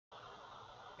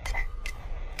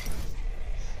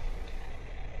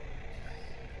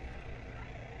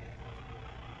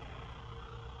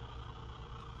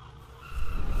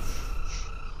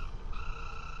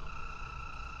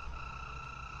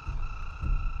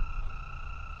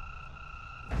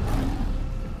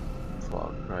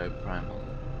Cry Primal.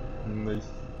 Nice.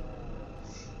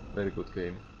 Very good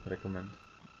game. Recommend.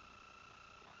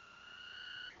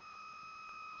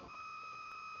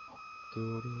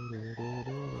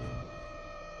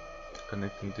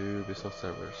 Connecting to Ubisoft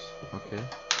servers. Okay.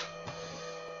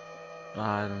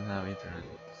 I don't have internet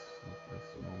at this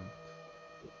moment,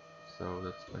 so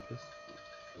that's like this.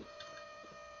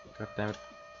 God damn it.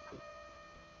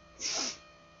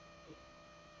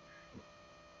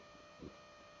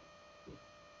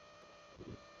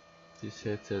 This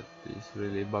headset is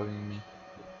really bugging me.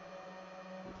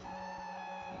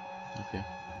 Okay.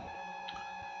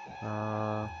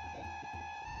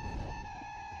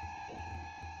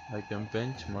 I can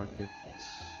benchmark it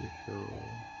if you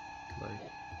like.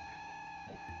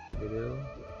 Video.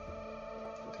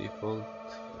 Default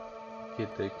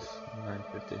Gtx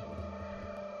 950.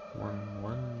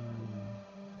 1.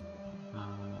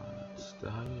 It's the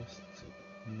highest.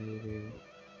 Maybe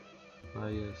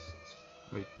highest.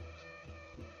 Wait.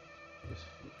 Yes.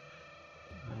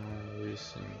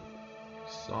 Using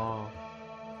soft,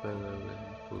 better than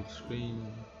full screen.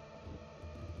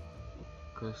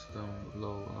 Custom,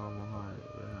 low, normal, high,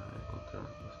 very high,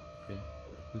 contrast. Okay,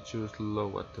 we choose low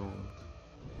at the moment.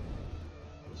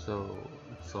 So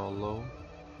it's all low.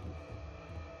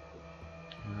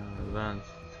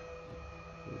 Advanced,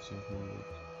 using mode.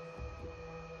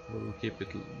 We'll keep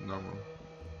it normal.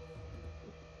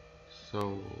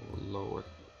 So low at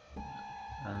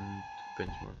and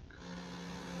benchmark.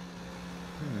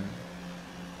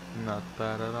 Not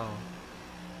bad at all.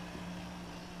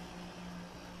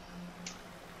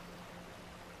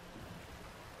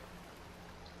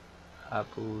 I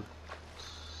put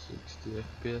 60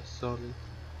 FPS solid.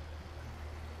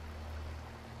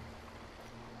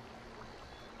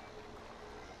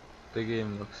 The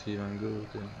game looks even good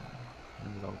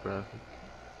in low graphic.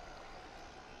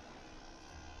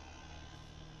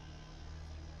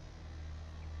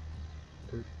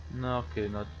 No, okay,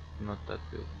 not that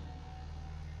good.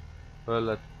 Well,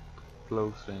 at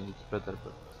close range it's better,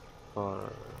 but far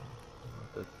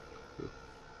not that good.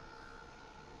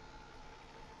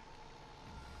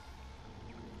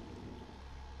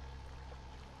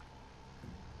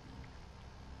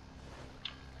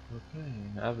 Okay,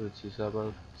 average is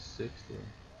about 60.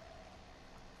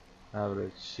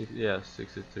 Average, yeah,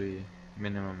 63.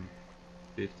 Minimum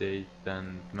 58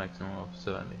 and maximum of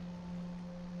 70.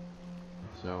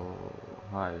 So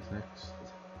high is next.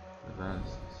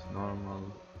 Advanced, normal.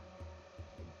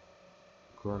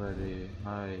 Quality,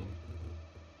 high.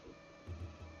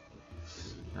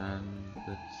 And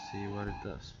let's see what it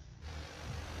does.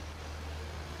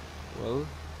 Well,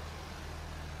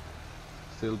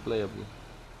 still playable.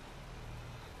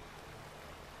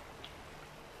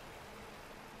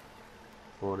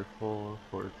 $44,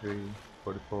 $43,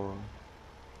 $44,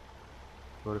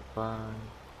 $45,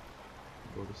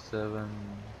 $47,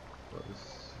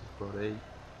 $48,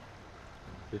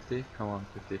 $50. Come on,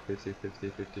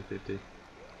 $50.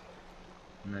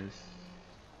 Nice.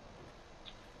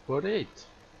 48.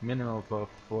 Minimum of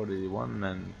 41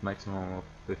 and maximum of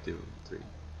 53.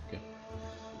 Okay.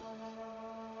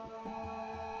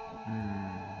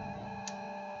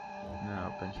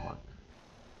 Now benchmark.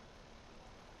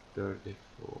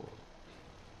 34.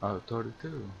 Oh,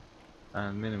 32.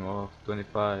 And minimum of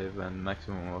 25 and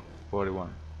maximum of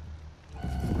 41.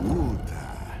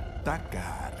 Uta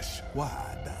takars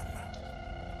wadan.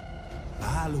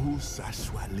 Alhus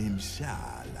ashwalim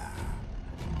shala.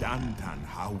 Dantan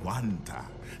hawanta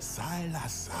sala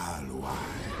salwa.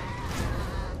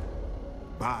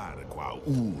 Barqua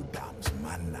udams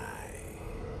manai.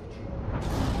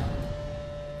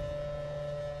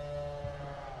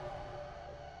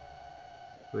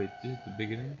 Wait, this is the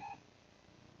beginning?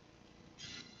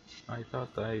 I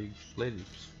thought I played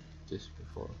this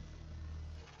before.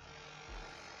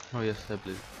 Oh yes, I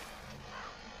played.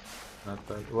 Not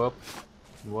bad. Whoop!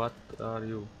 What are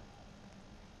you?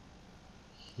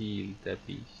 Heal the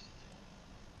beast.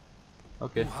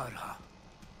 Okay.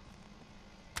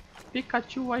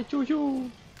 Pikachu, I choose you!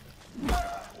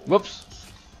 Whoops!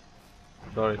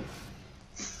 Sorry.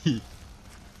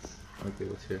 Okay,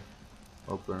 what's here?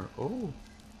 Open. Oh!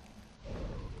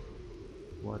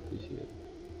 What is here?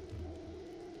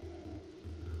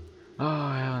 Oh,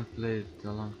 I haven't played a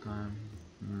long time.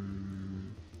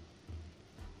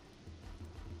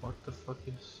 What the fuck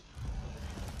is?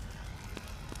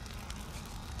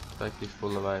 Pack is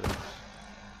full of items.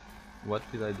 What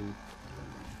did I do?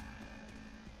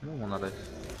 No one of this.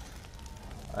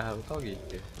 I have a doggy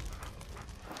here.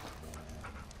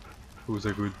 Who's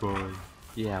a good boy?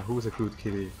 Yeah, who's a good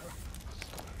kitty?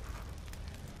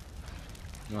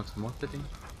 You want some marketing?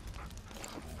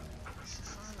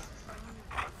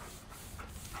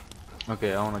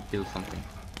 Okay, I wanna kill something.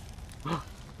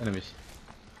 Enemies.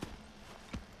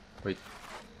 Wait.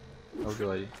 How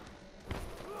do I?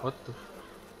 What the?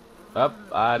 Up!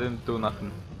 I didn't do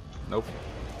nothing. Nope.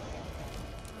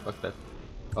 Fuck that.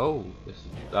 Oh, yes.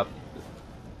 Up.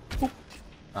 Boop.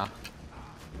 Ah.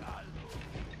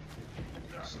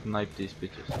 Snipe these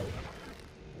bitches.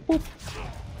 Boop.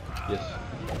 Yes.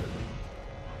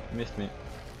 Missed me.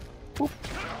 Boop.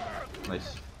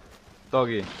 Nice.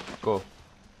 Doggy, go.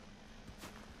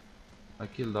 I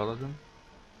killed all of them.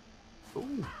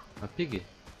 Ooh, a piggy.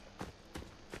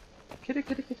 Kitty,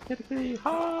 kitty, kitty, kitty, kitty.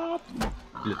 Hop.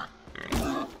 Blip.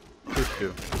 Shoot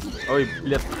you. Oi,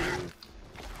 blip.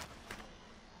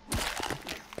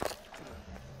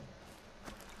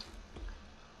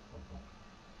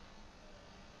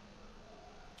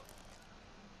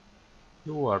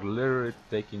 You are literally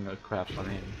taking a crap on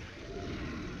him.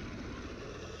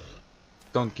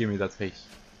 Don't give me that face.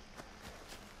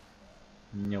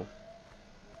 No.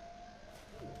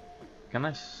 Can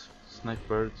I snipe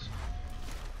birds?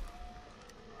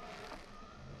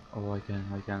 Oh, I can.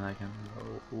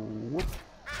 Oh, whoop.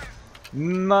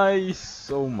 Nice!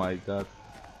 Oh my god.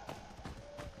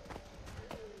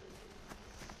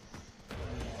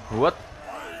 What?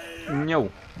 No.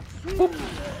 Boop.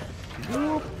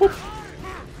 Boop. Boop.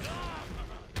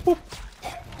 Boop.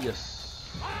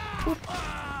 Yes. Boop.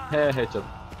 Hey, headshot.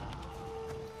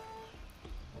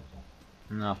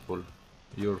 Nah, full.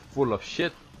 You're full of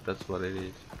shit. That's what it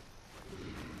is.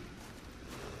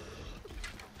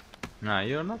 Nah,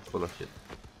 you're not full of shit.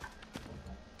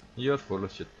 You're full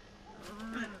of shit.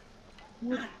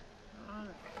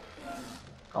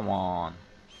 Come on.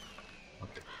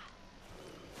 Okay.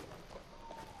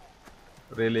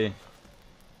 Really?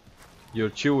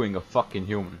 You're chewing a fucking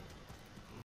human.